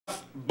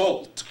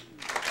Bolt.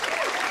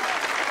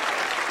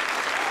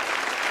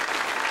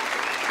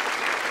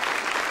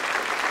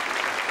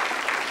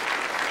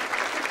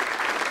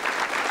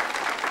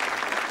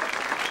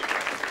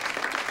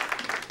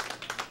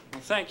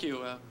 Well, thank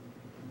you.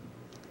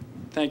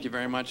 Thank you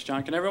very much,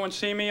 John. Can everyone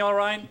see me all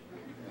right?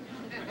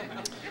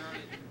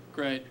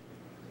 Great.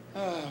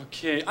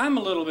 Okay, I'm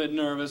a little bit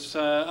nervous.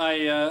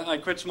 I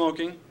quit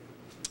smoking.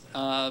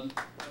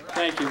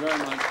 Thank you very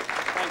much.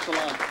 Thanks a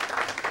lot.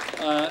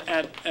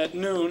 At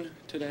noon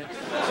today.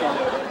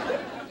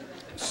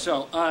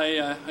 So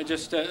I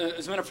just,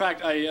 as a matter of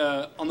fact,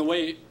 on the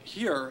way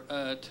here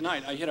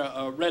tonight, I hit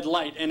a red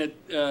light, and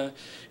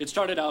it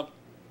started out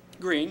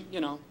green,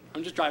 you know,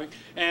 I'm just driving,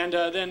 and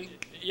then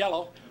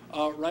yellow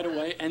right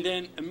away, and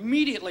then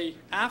immediately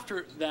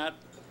after that,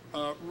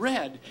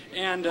 red,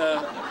 and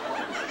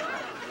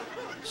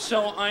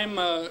so I'm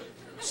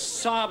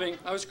sobbing.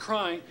 I was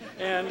crying,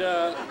 and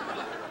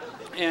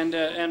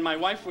my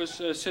wife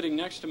was sitting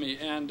next to me,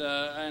 and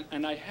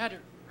I had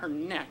her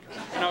neck,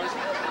 and I was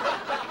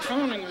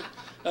pounding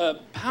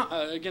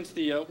against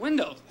the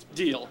window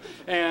deal,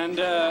 and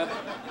I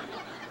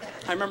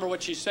remember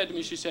what she said to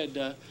me. She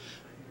said,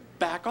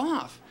 "Back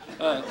off,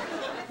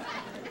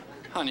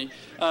 honey."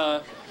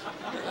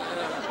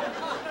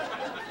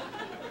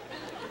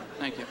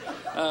 Thank you.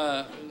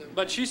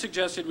 But she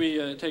suggested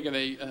we take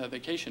a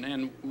vacation,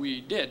 and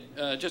we did.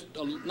 Just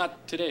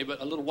not today,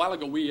 but a little while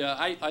ago.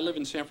 I live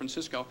in San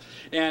Francisco,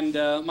 and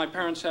my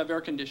parents have air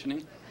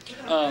conditioning.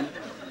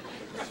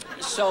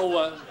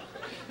 So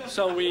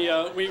we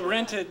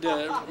rented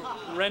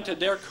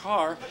their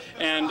car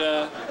and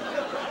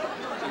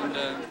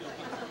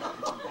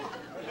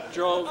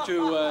drove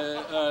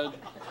to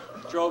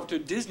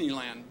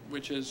Disneyland,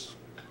 which is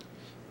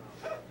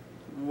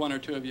one or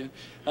two of you.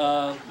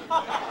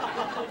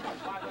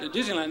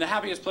 Disneyland, the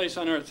happiest place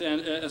on earth,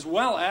 and as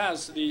well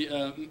as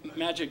the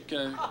Magic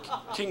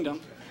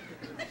Kingdom.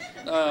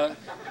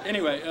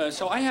 Anyway,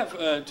 so I have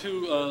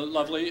two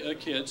lovely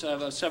kids. I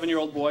have a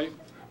 7-year-old boy.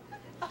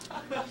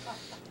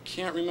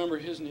 Can't remember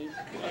his name.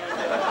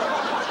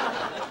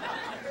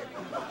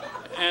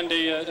 And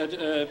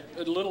a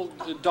little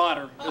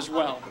daughter as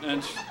well,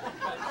 and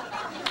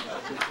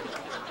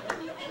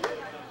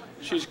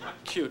she's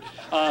cute.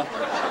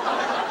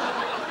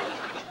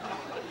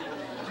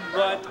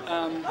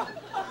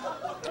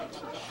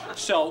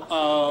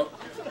 So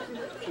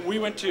we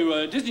went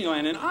to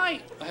Disneyland, and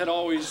I had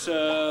always,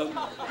 you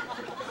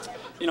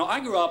know,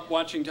 I grew up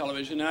watching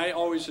television, and I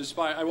always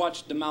aspired. I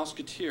watched the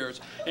Mouseketeers,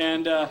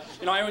 and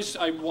you know, I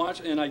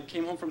watched, and I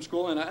came home from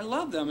school, and I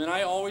loved them, and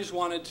I always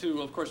wanted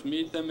to, of course,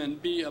 meet them and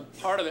be a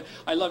part of it.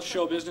 I love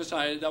show business.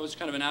 That was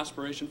kind of an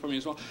aspiration for me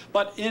as well.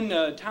 But in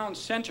town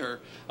center,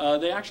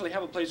 they actually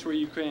have a place where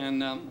you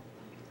can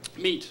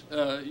meet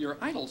your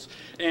idols,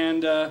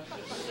 and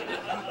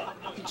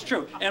it's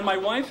true. And my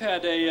wife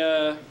had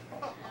a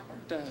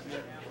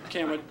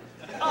camera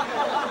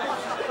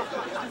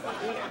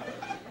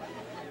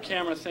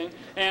thing,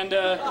 and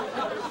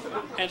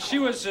she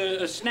was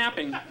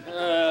snapping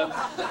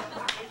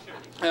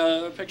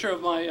a picture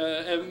of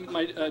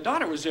my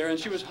daughter was there, and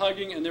she was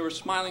hugging, and they were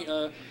smiling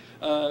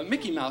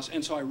Mickey Mouse,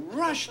 and so I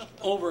rushed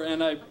over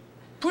and I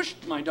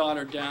pushed my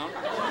daughter down.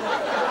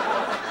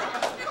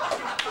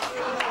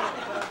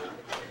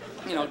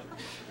 You know,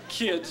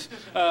 kids.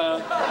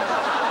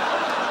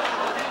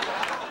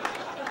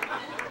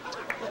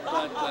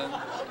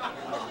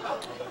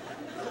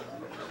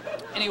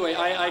 Anyway,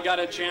 I got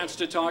a chance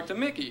to talk to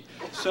Mickey.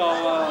 So,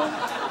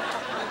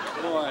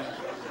 boy,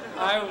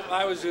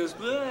 I was just,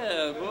 boy,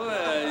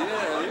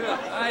 yeah,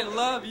 I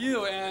love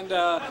you, and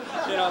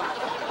you know,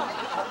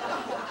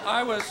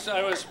 I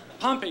was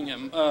pumping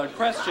him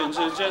questions.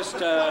 It's just,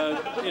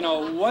 you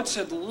know, what's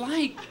it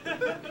like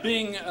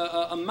being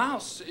a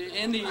mouse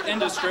in the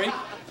industry,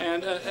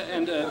 and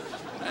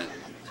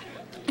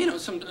you know,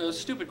 some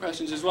stupid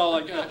questions as well.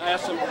 Like I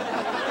asked him.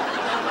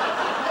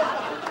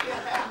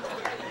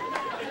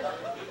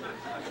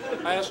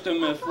 I asked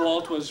him if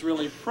Walt was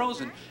really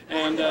frozen,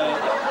 and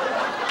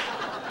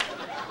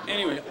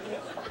anyway,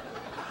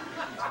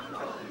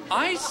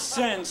 I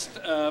sensed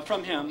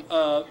from him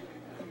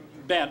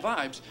bad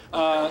vibes.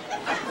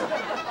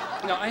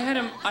 No, I had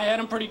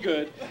him pretty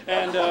good,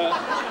 and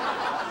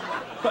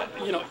but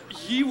you know,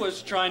 he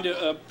was trying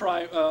to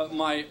pry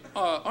my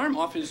arm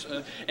off his,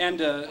 and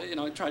you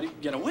know, try to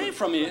get away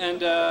from me,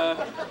 and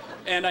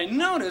I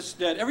noticed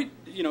that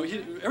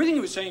everything he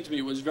was saying to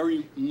me was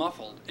very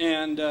muffled,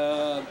 and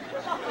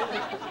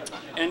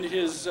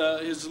his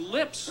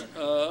lips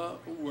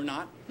were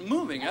not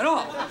moving at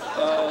all,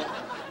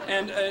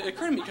 and it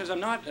occurred to me, because I'm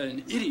not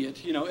an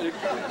idiot, you know, it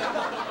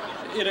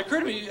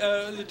occurred to me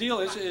the deal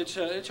is it's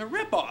a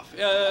ripoff.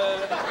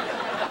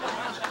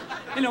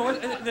 You know,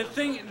 the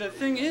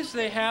thing is,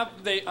 they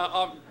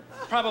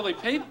probably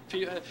pay.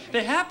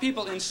 They have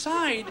people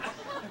inside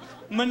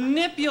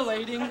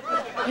manipulating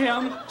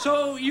him,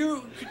 so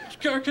you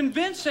are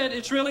convinced that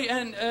it's really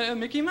a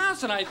Mickey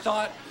Mouse. And I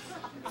thought,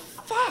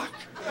 fuck.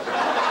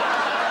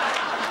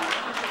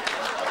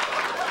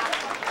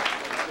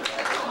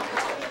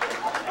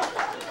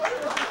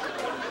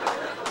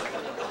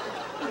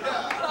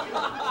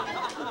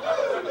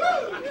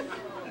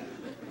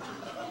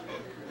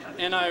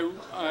 and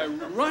I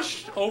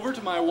rushed over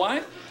to my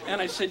wife,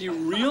 and I said, "You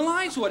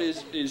realize what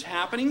is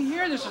happening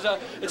here? This is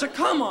it's a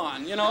come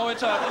on, you know,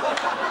 it's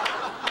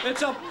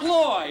a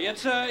ploy,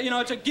 it's a, you know,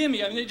 it's a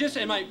gimme." I mean,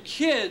 and my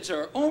kids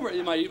are over.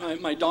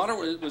 My daughter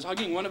was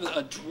hugging one of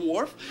a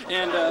dwarf,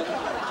 and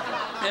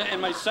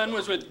my son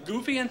was with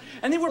Goofy, and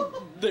they were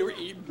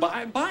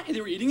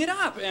eating it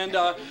up. And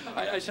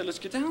I said, "Let's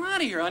get the hell out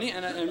of here, honey."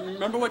 And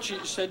remember what she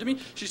said to me?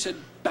 She said,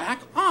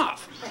 "Back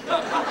off."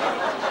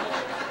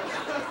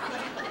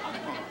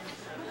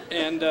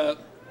 And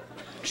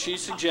she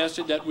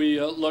suggested that we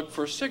look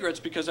for cigarettes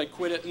because I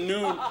quit at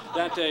noon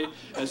that day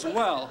as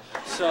well.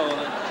 So,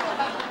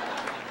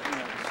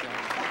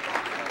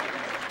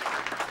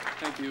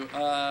 thank you.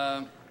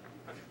 I'm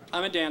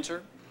a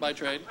dancer by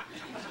trade.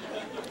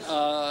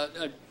 I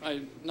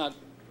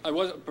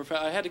wasn't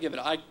I had to give it.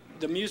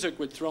 The music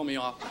would throw me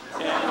off.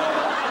 And,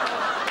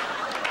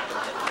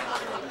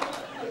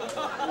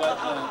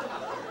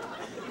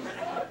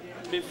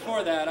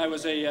 before that, I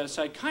was a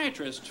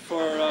psychiatrist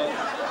for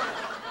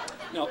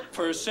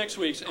 6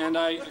 weeks, and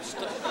I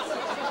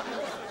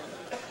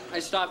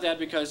stopped that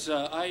because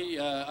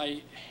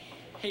I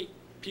hate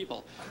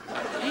people.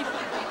 I hate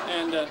them.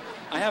 And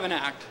I have an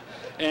act,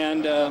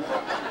 and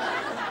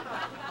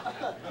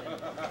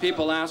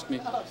people ask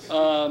me.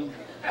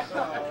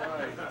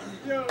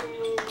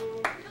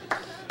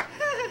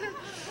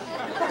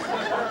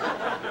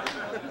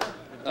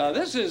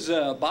 This is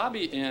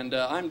Bobby, and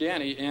I'm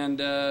Danny, and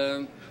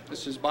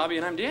this is Bobby,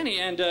 and I'm Danny,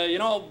 and you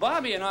know,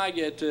 Bobby and I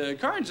get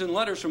cards and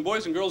letters from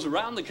boys and girls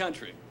around the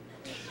country,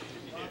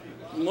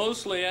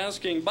 mostly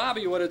asking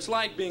Bobby what it's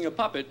like being a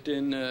puppet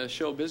in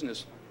show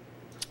business.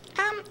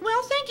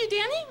 Well, thank you,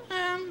 Danny,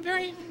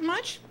 very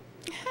much.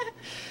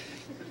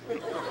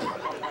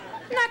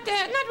 Not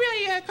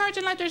really cards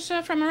and letters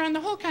from around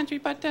the whole country,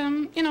 but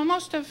you know,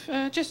 most of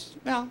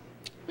well,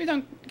 we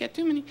don't get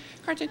too many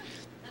cards.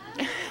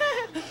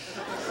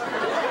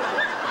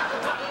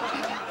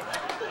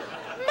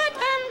 But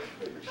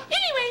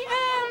anyway,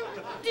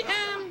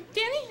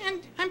 Danny and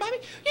I'm Bobby.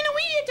 You know,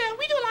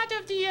 we do a lot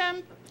of the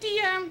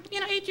you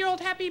know, 8-year-old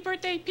happy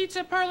birthday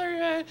pizza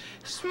parlor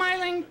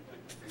smiling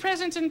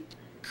presents and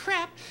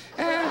crap.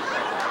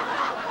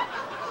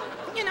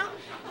 You know.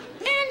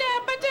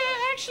 But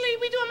actually,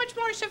 we do a much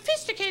more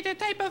sophisticated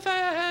type of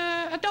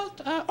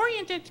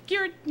adult-oriented,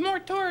 geared more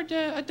toward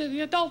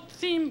the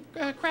adult-theme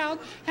crowd,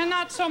 and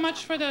not so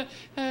much for the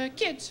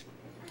kids.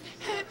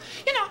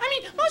 You know, I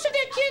mean, most of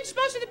the kids,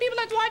 most of the people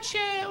that watch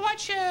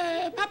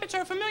puppets or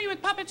are familiar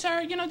with puppets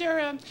are, you know,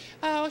 they're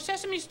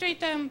Sesame Street,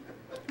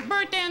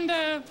 Bert and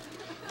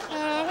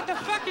what the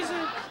fuck is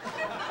it?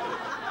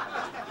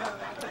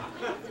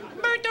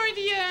 Bert or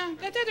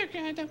that other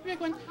guy, the big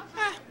one.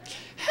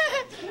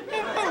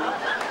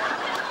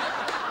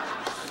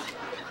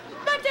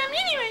 But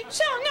anyway,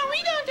 so no,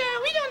 we don't.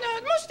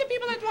 Most of the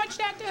people that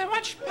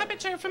watch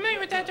puppets are familiar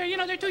with that. You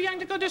know, they're too young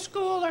to go to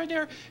school, or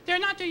they're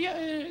not too.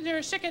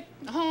 They're sick at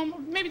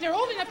home. Maybe they're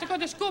old enough to go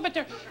to school, but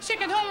they're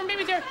sick at home, or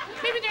maybe they're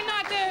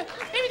not.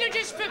 Maybe they're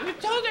just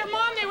told their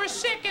mom they were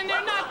sick, and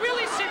they're not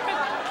really sick, but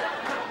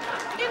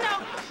you know,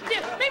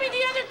 maybe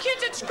the other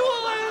kids at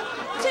school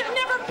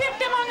never picked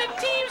them on the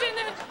teams and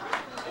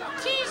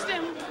teased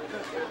them.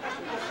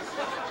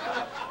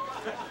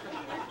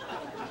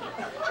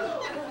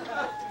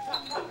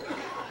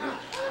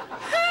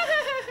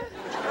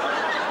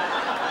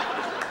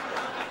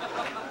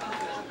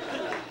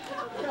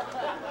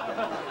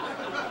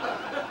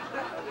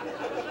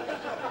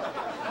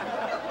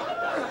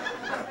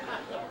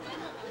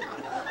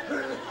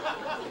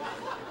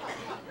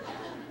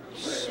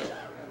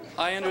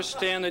 I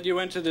understand that you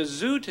went to the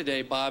zoo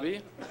today,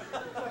 Bobby.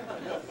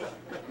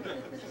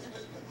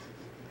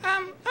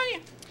 Oh yeah.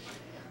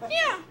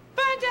 Yeah,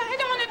 but I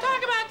don't want to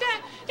talk about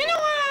that. You know,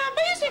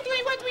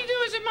 basically what we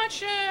do is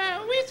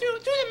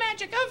through the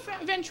magic of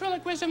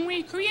ventriloquism,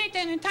 we create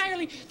an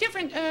entirely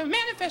different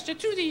manifested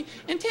through the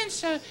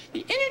intense, the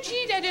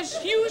energy that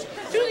is used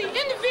through the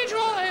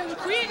individual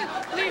created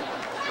the...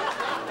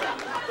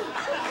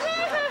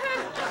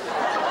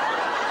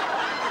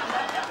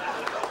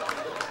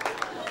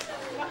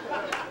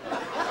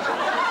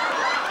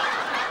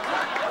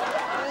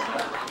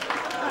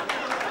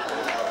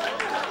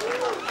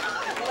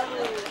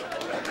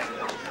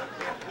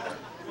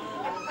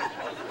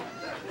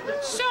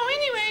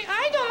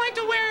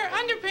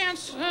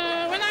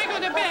 when I go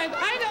to bed.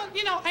 I don't,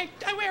 you know, I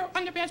wear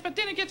underpants, but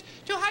then it gets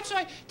too hot, so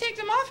I take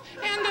them off,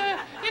 and,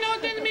 you know,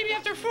 then maybe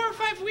after 4 or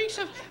 5 weeks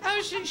of,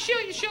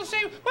 she'll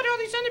say, "What are all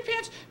these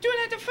underpants doing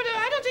at the foot of..."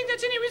 I don't think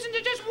that's any reason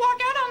to just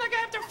walk out on a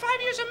guy after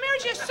 5 years of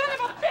marriage, you son of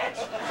a bitch!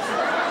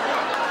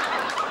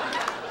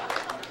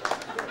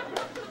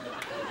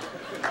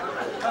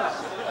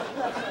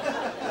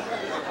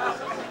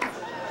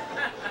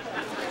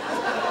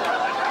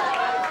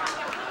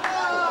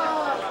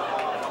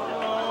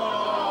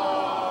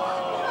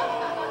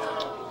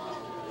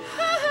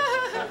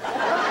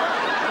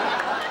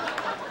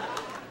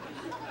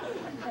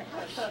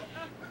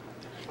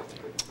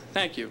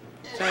 Thank you.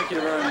 Thank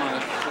you very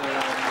much.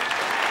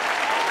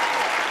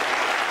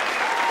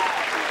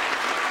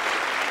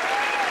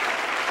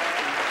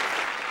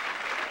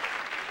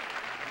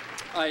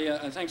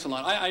 Thanks a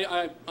lot.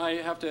 I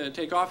have to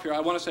take off here. I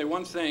want to say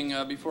one thing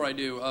before I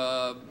do.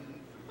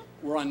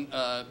 We're on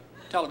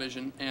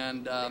television,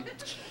 and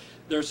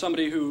there's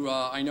somebody who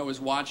I know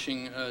is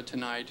watching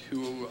tonight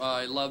who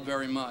I love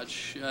very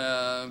much.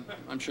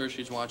 I'm sure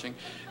she's watching.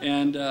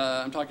 And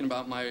I'm talking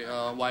about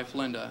my wife,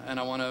 Linda. And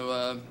I want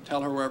to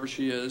tell her wherever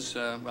she is,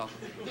 well...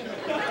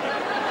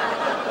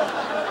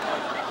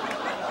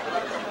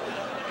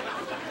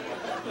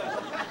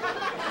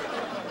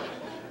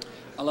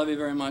 I love you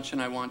very much,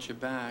 and I want you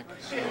back.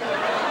 So.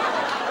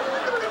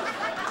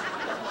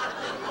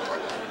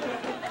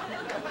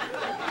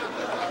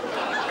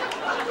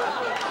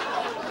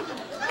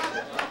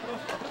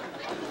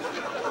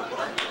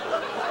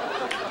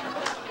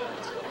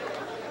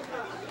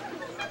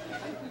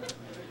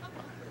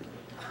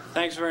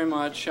 Thanks very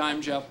much.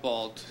 I'm Geoff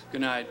Bolt.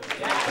 Good night.